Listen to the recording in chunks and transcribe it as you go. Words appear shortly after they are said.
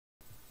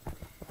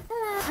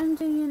I'm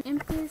doing an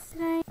Empties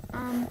today.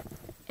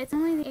 It's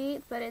only the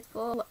 8th, but it's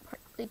full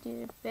partly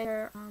due to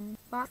bigger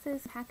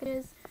boxes,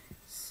 packages.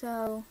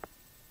 So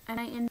I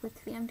might end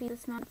with the Empties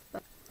this month,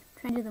 but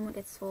I'm trying to do them when it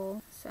gets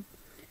full. So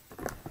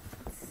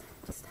let's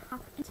just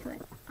hop into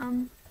it.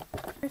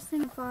 First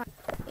thing I bought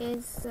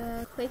is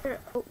Quaker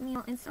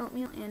oatmeal, instant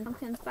oatmeal, and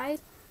pumpkin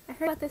spice. I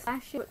heard about this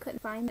last year but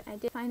couldn't find it. I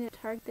did find it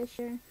at Target this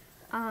year.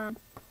 I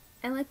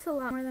liked it a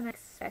lot more than I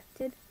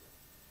expected.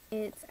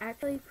 It's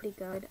actually pretty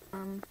good.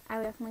 I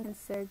would definitely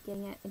consider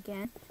getting it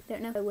again. I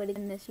don't know if I would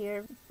again this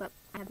year, but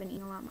I have been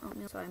eating a lot of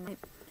oatmeal, so I might.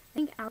 I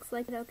think Alex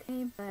liked it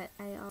okay, but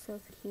I also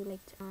think he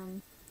liked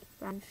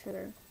brown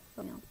sugar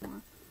oatmeal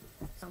more.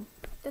 So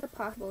just a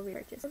possible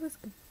repurchase. It was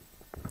good.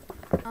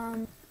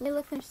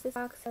 Layla finished this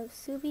box of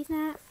Subi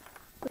snacks.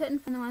 We couldn't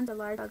find the ones the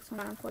large dogs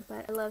went on for,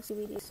 but I love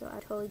Subi so I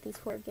totally these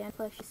four again.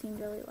 Plus, she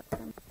seemed really like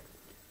them.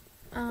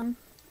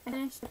 I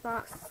finished the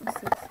box.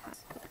 Let's see this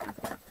has.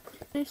 Okay.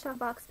 Finished off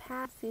box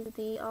pads. These are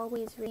the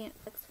Always Radiant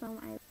Flex Foam.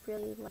 I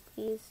really like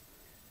these.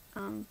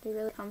 They're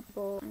really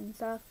comfortable and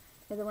stuff.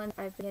 They're the ones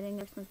I've been getting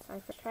ever since I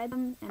first tried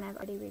them, and I've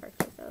already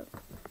repurchased those.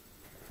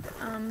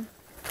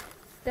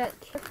 That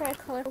Carefresh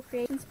Colorful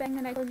Creations bag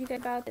that I told you guys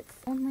about, it's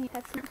only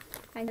 $1.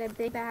 I got a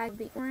big bag of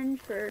the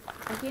orange for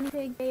a guinea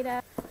pig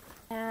beta,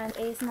 and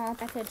a small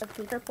package of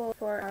the purple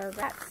for our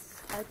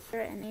rats,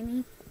 Kira and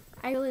Amy.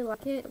 I really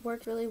like it. It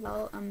works really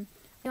well.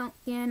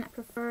 I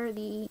prefer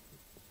the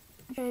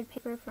shredded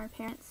paper for my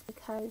parents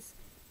because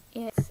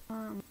it's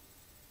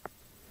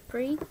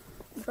free,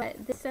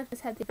 but this stuff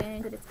just has the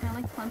advantage that it's kind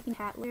of like plumping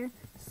catware,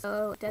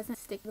 so it doesn't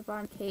stick to the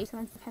bottom cage. So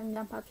instead of having to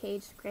dump out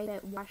cage, scrape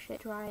it, wash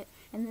it, dry it,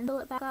 and then fill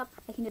it back up,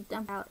 I can just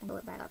dump out and fill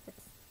it back up.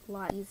 It's a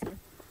lot easier.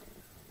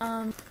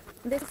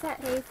 This is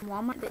that hay from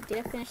Walmart that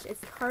did finish.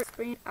 It's Heart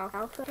Spring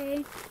Alfalfa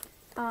hay.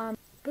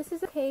 This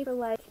is okay for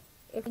like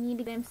if you need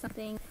to give them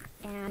something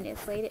and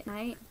it's late at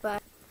night,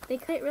 but they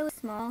cut it really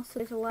small, so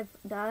there's a lot of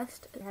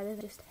dust rather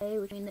than just hay,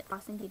 which means that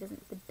Boston he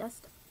doesn't get the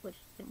dust, which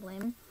I didn't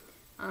blame him.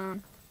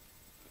 And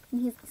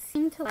he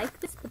seemed to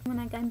like this, but when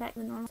I got him back to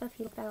the normal stuff,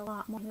 he liked that a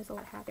lot more. He was a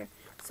lot happier.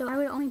 So I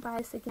would only buy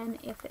this again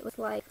if it was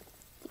like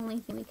the only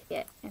thing we could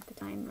get at the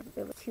time, or if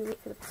it was too late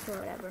for the store or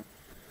whatever.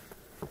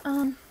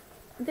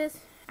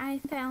 I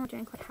think I only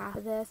drank like half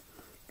of this.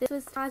 This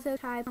was Tazo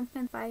Thai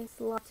Pumpkin Spice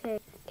Latte.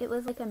 It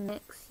was like a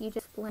mix. You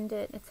just blend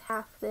it. It's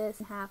half this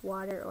and half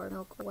water or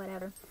milk or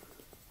whatever.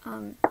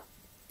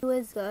 It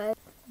was good,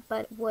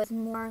 but it was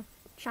more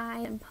chai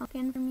and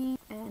pumpkin for me,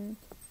 and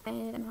I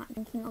ended up not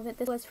drinking all of it.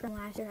 This was from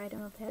last year. I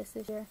don't know if they had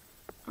this year,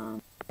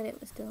 but it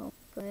was still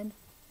good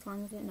as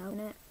long as I didn't open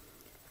it.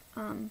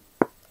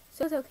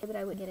 So it was okay, but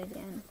I would get it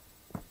again.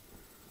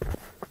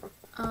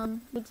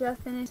 We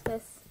just finished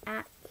this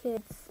At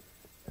Kids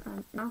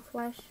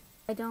mouthwash.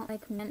 I don't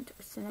like mint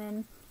or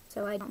cinnamon,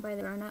 so I don't buy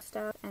the grown-up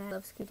stuff, and I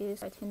love Skidoo,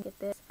 so I tend to get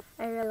this.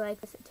 I really like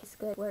this. It tastes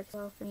good. It works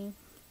well for me.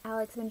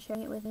 Alex has been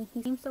sharing it with me.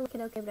 He seems to like it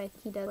okay, but I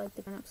think he does like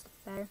the grown-up stuff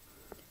better.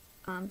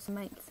 So I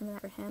might get some of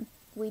that for him.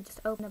 We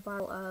just opened a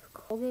bottle of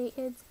Colgate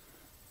Kids,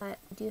 but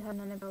I do have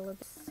another bottle of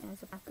this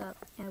as a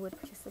backup, and I would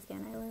purchase this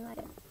again. I really like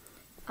it.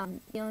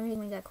 The only reason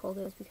we got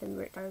Colgate was because we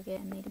were at Target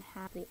and they didn't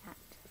have the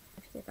Act.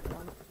 I should get that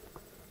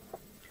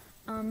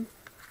one.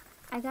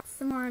 I got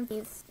some more of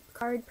these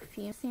card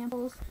perfume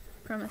samples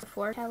from a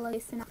Sephora catalog they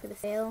sent out for the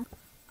sale.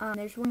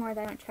 There's one more that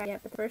I haven't tried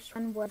yet, but the first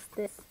one was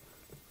this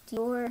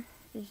Dior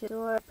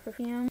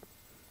perfume.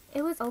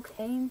 It was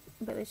okay,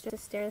 but it was just a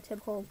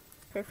stereotypical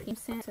perfume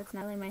scent, so it's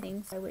not really my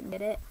thing, so I wouldn't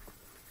get it.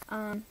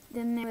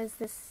 Then there was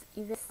this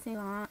Yves Saint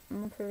Laurent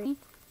Paris.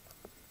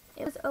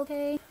 It was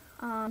okay.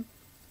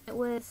 It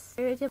was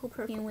stereotypical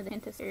perfume with a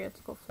hint of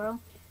stereotypical floral.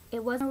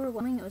 It wasn't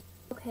overwhelming. It was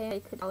okay. I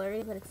could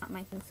tolerate it, but it's not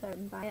my thing, so I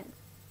wouldn't buy it.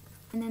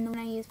 And then the one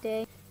I used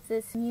today is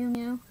this Miu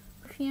Miu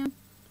perfume.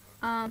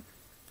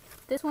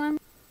 This one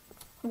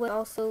was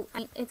also,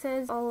 it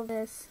says all of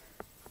this,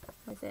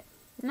 what is it?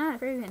 It's not a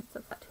fragrance, it's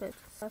a flat twist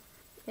stuff.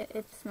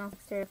 It smells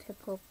like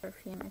stereotypical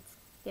perfume. It's,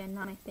 again,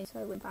 not my thing, so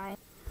I wouldn't buy it.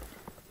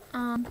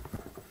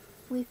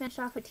 We finished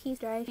off with Tease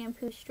Dry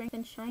Shampoo Strength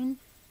and Shine.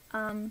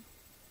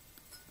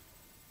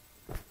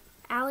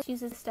 Alex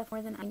uses this stuff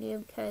more than I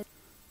do because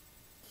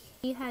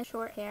he has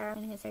short hair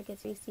and his hair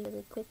gets greasy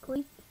really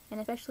quickly, and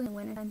especially in the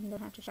wintertime he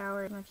doesn't have to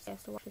shower as much as he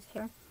has to wash his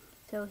hair,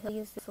 so he'll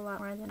use this a lot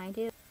more than I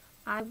do.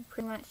 I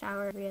pretty much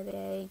shower every other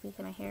day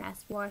because my hair has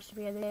to be washed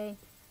every other day,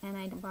 and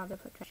I don't bother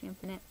to put dry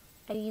shampoo in it.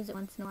 I use it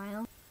once in a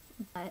while,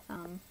 but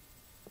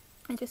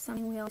it's just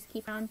something we always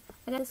keep around.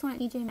 I got this one at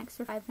TJ Maxx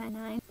for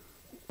 $5.99.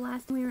 The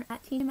last time we were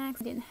at TJ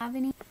Maxx, I didn't have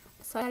any,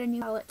 so I got a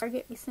new bottle at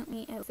Target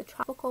recently. It was a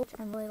tropical, which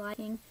I'm really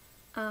liking,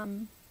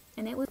 and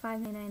it was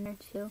 $5.99 there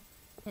too,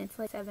 and it's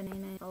like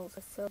 $7.99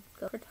 also, so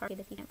go for Target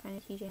if you can't find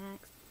a TJ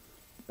Maxx.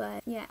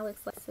 But yeah,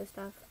 Alex likes this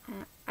stuff.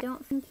 I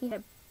don't think he had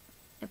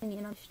an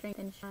opinion on Strength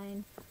and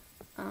Shine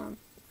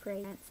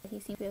fragrance, but he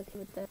seemed to be okay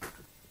with the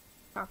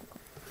tropical.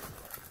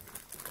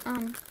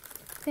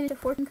 Finished a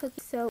fortune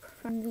cookie soap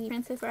from the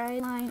Princess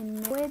Bride line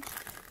in Norwich.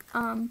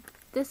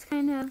 This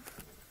kind of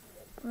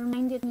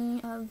reminded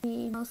me of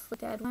the Mostly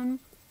Dead one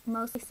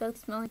mostly soap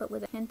smelling, but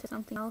with a hint of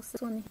something else.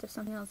 This one, the hint of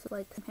something else was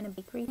like some kind of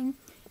bakery thing.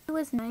 It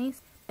was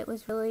nice. It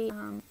was really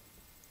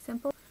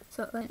simple,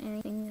 so it wasn't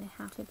anything that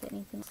I have to get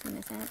anything else in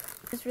this scent.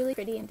 It was really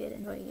pretty and did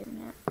enjoy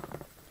using it.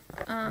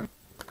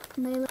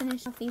 Layla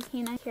finished off these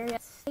canine carry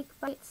out steak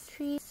bites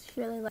trees.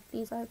 She really liked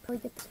these, so I would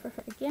probably get this for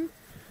her again.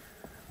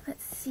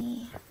 Let's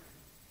see.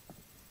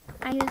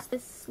 I used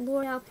this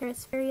L'Oreal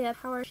Paris Feria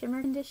Power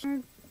Shimmer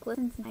Conditioner,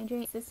 glistens and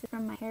hydrates. This is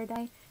from my hair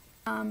dye.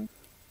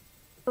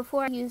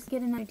 Before I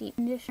get another deep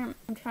conditioner,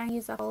 I'm trying to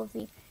use up all of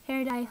the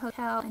hair dye,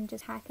 hotel, and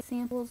just packet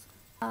samples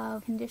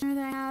of conditioner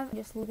that I have and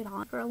just leave it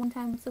on for a long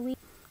time once a week.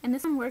 And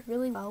this one worked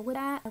really well with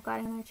that. I've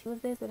got another 2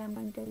 of this that I'm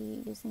going to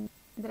be using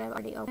that I've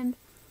already opened.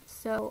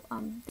 So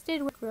this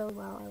did work really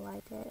well. I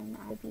liked it, and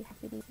I'd be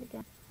happy to use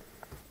it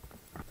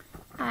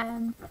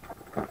again.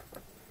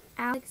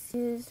 Alex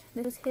used,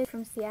 this was his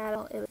from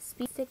Seattle. It was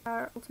Speed Stick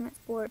Power Ultimate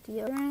Sport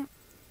Deodorant.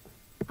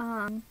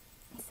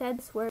 He said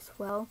this works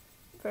well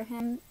for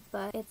him,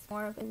 but it's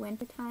more of a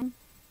wintertime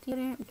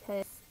deodorant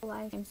because a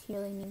lot of times he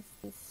really needs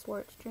these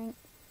sports drinks.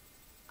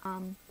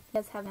 He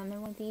does have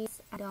another one of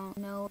these. I don't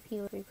know if he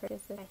would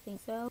repurchase it. I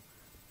think so.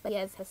 But he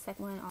has a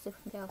second one also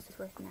from Dale, just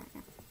working that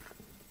now.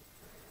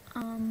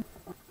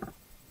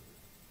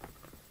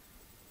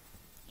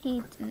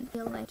 He didn't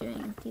feel like doing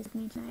empties with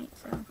me tonight,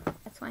 so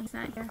that's why he's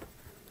not here.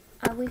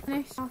 We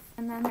finished off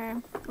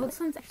another, well, this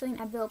one's actually an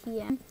Advil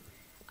PM.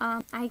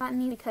 I got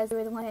these because they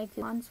were the one I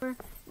coupons for.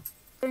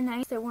 They're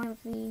nice. They're one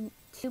of the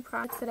 2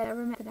 products that I've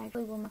ever met that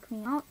actually will knock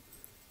me out.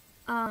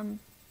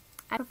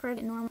 I prefer to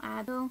get normal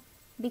Advil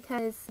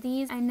because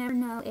these, I never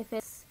know if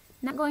it's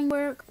not going to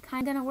work,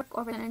 kind of going to work,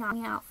 or if it's going to knock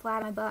me out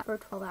flat on my butt for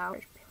 12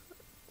 hours.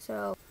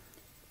 So,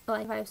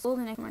 like if I have school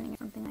the next morning or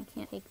something, I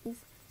can't take these.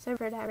 So I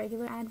prefer to have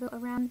regular Advil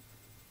around.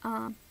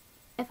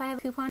 If I have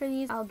a coupon for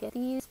these, I'll get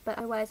these, but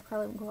otherwise I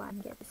probably won't go out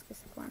and get the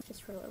specific ones,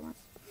 just for little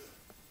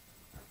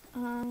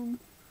ones.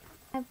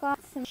 I've got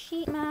some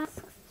sheet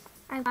masks.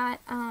 I got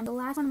the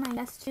last one of my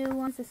Yes 2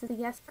 ones. This is the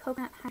Yes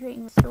Coconut Hydrate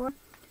and Restore.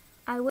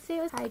 I would say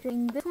it was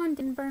hydrating. This one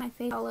didn't burn my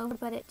face all over,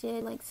 but it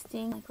did like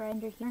sting like right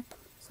under here,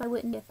 so I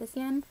wouldn't get this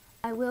again.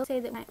 I will say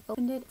that when I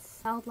opened it, it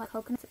smelled like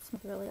coconuts. It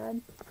smelled really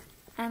good.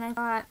 And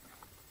I've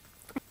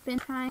been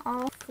trying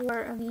all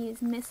 4 of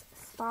these Miss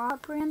Spa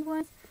brand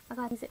ones. I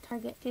got these at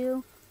Target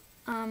too.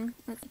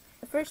 Let's see.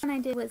 The first one I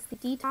did was the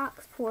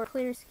Detox for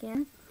clear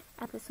skin.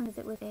 This one is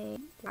it with a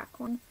black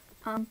one.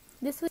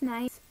 This was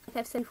nice. Like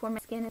I've said before, my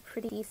skin is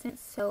pretty decent,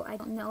 so I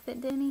don't know if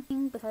it did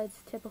anything besides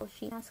typical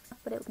sheet mask stuff,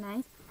 but it was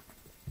nice.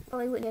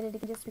 Probably wouldn't get it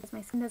again just because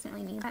my skin doesn't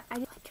really need that. I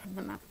just like trying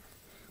them out,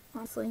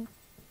 honestly.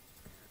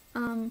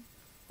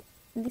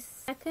 The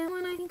second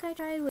one I think I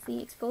tried was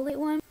the Exfoliate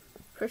one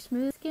for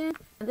smooth skin.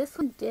 And this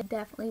one did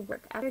definitely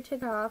work. After I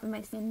took it off and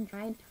my skin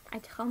dried, I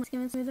told my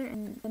skin was smoother,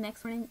 and the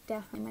next morning,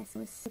 definitely my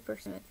skin was super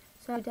smooth.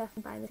 So I would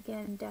definitely buy this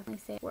again and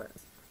definitely say it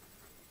works.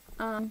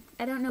 I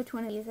don't know which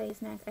one of these I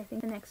used next. I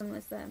think the next one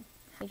was the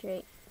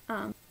Hydrate.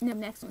 No, the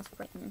next one was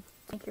Brighten.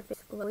 Make your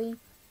face glowy.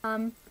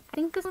 I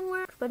think this one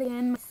worked, but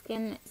again, my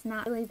skin is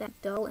not really that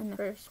dull in the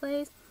first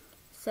place,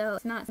 so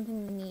it's not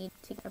something you need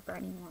to get a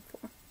brightening one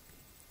for.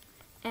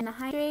 And the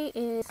Hydrate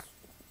is,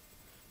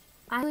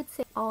 I would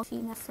say all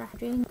sheet masks are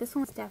hydrating. This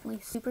one's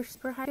definitely super,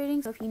 super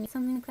hydrating, so if you need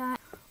something like that,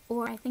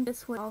 or I think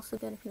this would also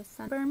good if you have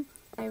sunburn.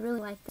 I really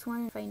like this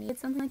one. If I needed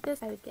something like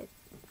this, I would get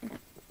it.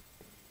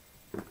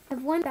 I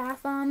have one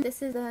bath bomb.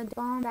 This is a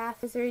Balm Bath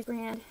Scissors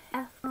brand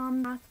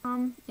F-Bomb bath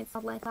bomb. It's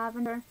called like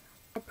lavender.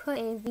 I put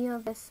a video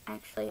of this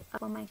actually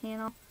up on my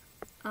channel,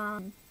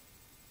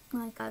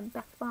 like a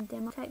bath bomb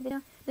demo type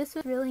video. This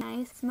was really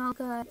nice. It smelled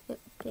good. It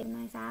gave a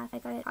nice bath. I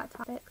got it at Hot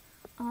Topic.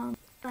 I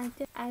liked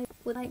it. I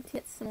would like to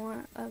get some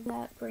more of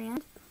that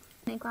brand.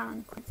 And I got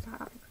on the Hot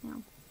Topic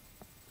now.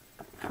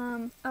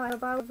 Oh, I have a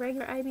bottle of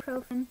regular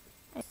ibuprofen.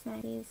 I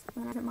snag these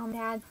when I was at Mom and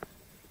Dad.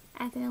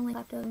 I accidentally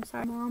left them.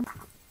 Sorry, Mom.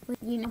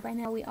 You know by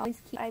now we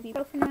always keep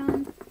ibuprofen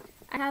around.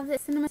 I have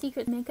this Cinema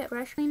Secret makeup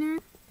brush cleaner.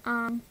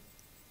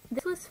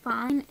 This was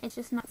fine. It's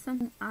just not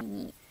something I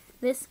need.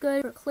 This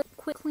good for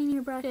quick cleaning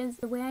your brushes.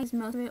 The way I used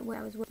most of it, where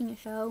I was working a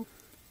show,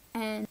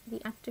 and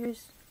the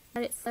actors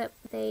let it slip.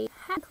 They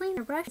had cleaned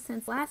their brushes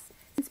since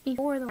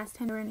before the last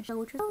time they were in a show,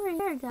 which was over a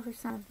year ago for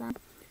some of them.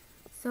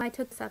 So I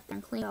took this up there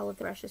and cleaned all of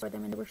the brushes for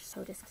them, and they were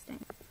so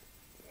disgusting.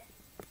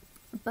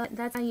 But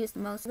that's how I used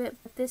most of it.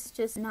 But this is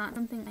just not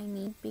something I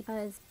need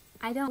because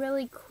I don't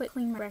really quick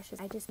clean my brushes.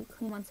 I just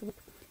clean once a week.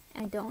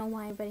 And I don't know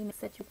why everybody makes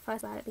such a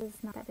fuss about it because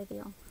it's not that big a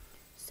deal.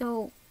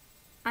 So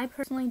I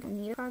personally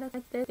don't need a product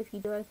like this. If you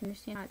do, I can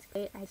understand how it's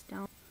great. I just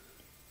don't.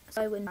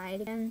 So I wouldn't buy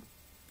it again.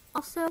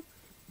 Also,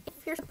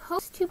 if you're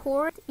supposed to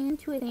pour it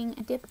into a thing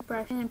and dip the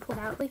brush in and pull it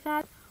out really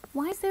fast,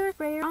 why is there a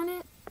sprayer on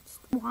it? Just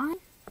why?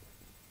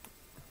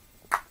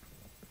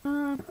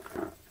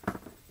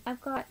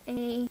 I've got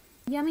a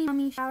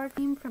Yummy shower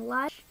cream from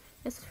Lush.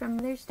 This is from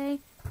Mother's Day.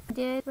 I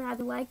did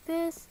rather like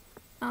this,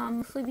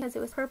 mostly because it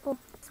was purple.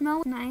 The smell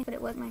was nice, but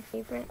it wasn't my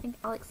favorite. I think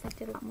Alex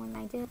liked it a lot more than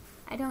I did.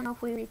 I don't know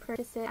if we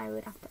repurchased it. I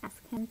would have to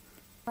ask him.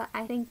 But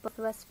I think both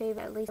of us'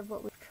 favorite, at least of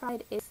what we've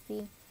tried, is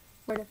the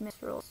Word of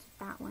Mist Rolls.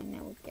 That one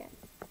I would get.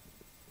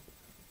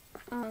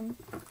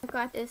 I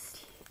got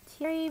this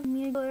Thierry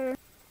Mugler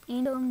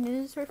Angel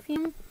News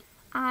perfume.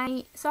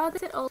 I saw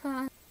this at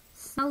Ulta,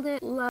 smelled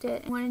it, loved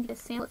it, and wanted to get a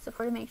sample it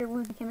before to make sure it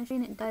was chemistry,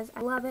 and it does.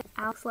 I love it.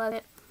 Alex loves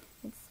it.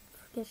 It's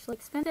freakishly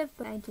expensive,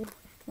 but I do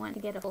want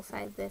to get a full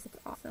size of this. It's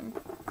awesome.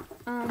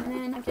 And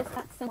then I've just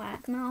got some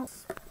wax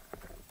melts.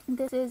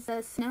 This is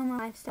a Sonoma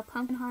Lifestyle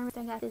Pumpkin Harvest.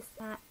 I got this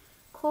at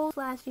Kohl's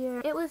last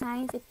year. It was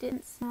nice. It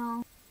didn't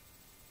smell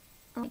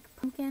like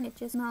pumpkin. It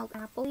just smelled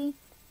apple-y.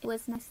 It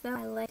was nice though.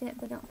 I liked it,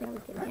 but I don't think I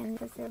would get it again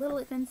because they're a little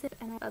expensive,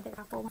 and I have other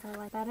apple ones I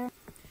like better.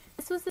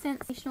 This was the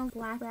Sensational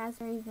Black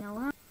Raspberry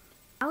Vanilla.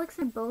 Alex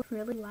and I both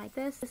really like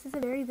this. This is a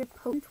very, very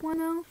potent one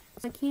though,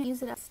 so I can't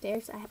use it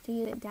upstairs. I have to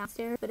use it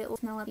downstairs, but it will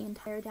smell like the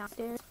entire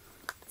downstairs.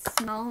 It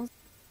smells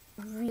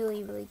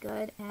really, really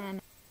good,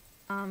 and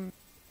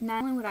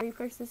not only would I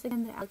repurchase this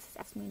again, but Alex has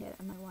asked me to get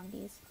another one of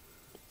these,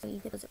 so you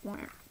get those at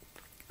Warner.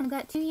 I've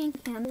got two Yankee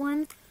Candle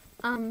ones.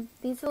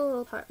 These are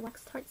little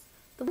wax tarts.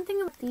 The one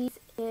thing about these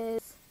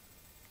is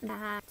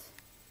that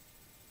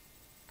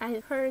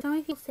I've heard so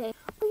many people say,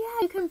 oh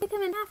yeah, you can break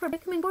them in half or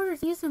break them in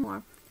quarters, use them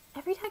more.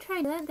 Every time I try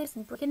to do that, they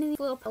just break into these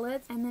little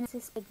pellets, and then it's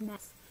this big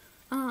mess.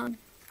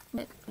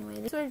 But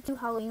anyway, these are two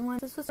Halloween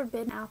ones. This was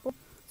Forbidden Apple.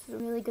 This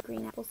is a really good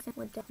green apple scent.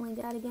 Would definitely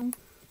get that again.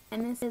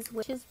 And this is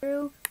Witch's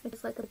Brew, which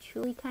is like a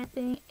patchouli kind of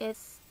thing.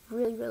 It's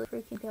really, really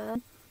freaking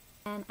good.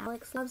 And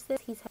Alex loves this.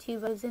 He's had 2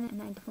 roses in it,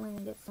 and I definitely want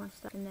to get some more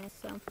stuff in this.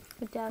 So, I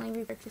would definitely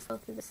repurchase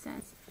both of the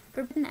scents.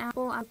 Forbidden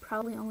Apple, I would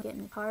probably only get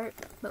in the cart.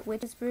 But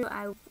Witch's Brew,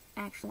 I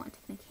actually want to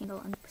take in a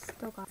candle, and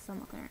still got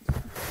some clearance.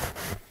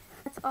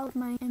 That's all of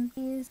my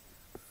empties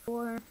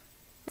for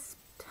this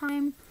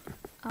time.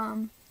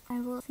 I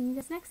will see you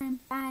guys next time.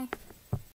 Bye!